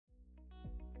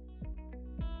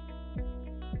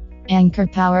Anchor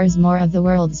powers more of the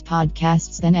world's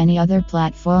podcasts than any other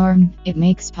platform. It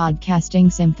makes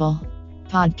podcasting simple.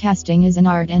 Podcasting is an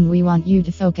art, and we want you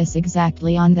to focus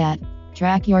exactly on that.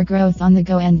 Track your growth on the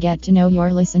go and get to know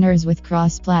your listeners with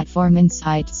cross-platform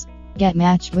insights. Get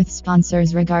matched with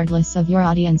sponsors regardless of your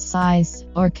audience size,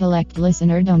 or collect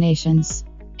listener donations.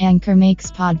 Anchor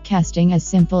makes podcasting as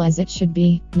simple as it should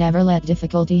be. Never let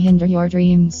difficulty hinder your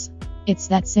dreams. It's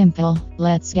that simple.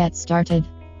 Let's get started.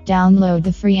 Download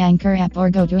the free Anchor app or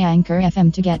go to Anchor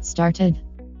FM to get started.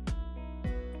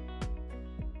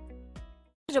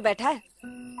 जो बैठा है,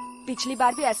 पिछली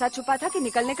बार भी ऐसा छुपा था कि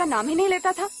निकलने का नाम ही नहीं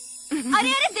लेता था। अरे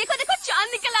अरे देखो देखो चांद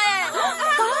निकल आया है।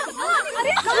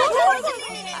 अरे अच्छा,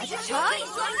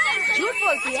 झूठ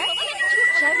बोलती है,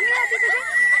 शर्म नहीं आती तुझे?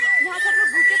 यहाँ सब लोग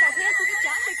भूखे बैठे हैं, तुझे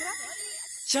चांद दिख रहा?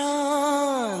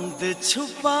 चांद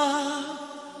छुपा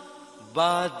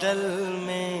बादल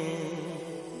में,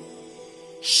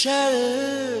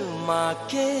 शर्मा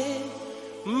के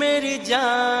मेरी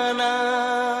जाना।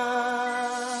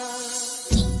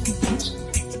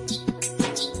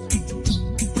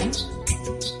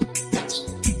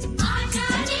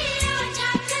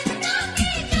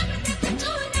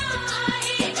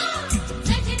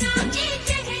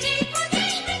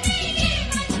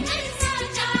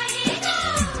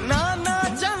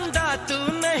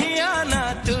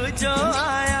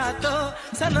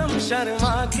 सनम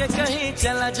शर्मा के कहीं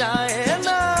चला जाए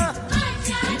ना।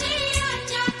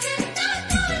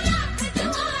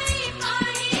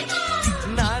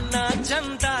 नाना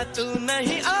चंदा तू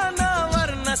नहीं आना,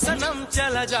 वरना सनम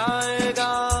चला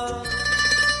जाएगा।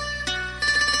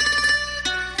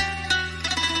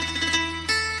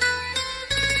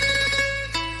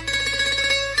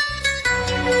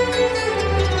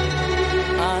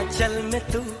 आंचल में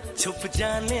तू छुप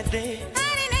जाने दे,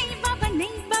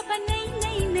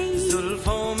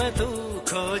 जुल्फों में तू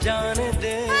खो जाने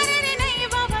दे। अरे नहीं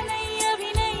बाबा नहीं,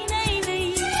 अभी नहीं नहीं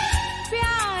नहीं।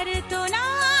 प्यार तो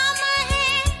नाम है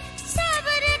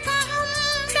सब्र का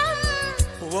हमदम,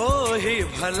 वो ही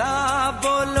भला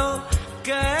बोलो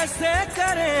कैसे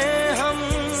करें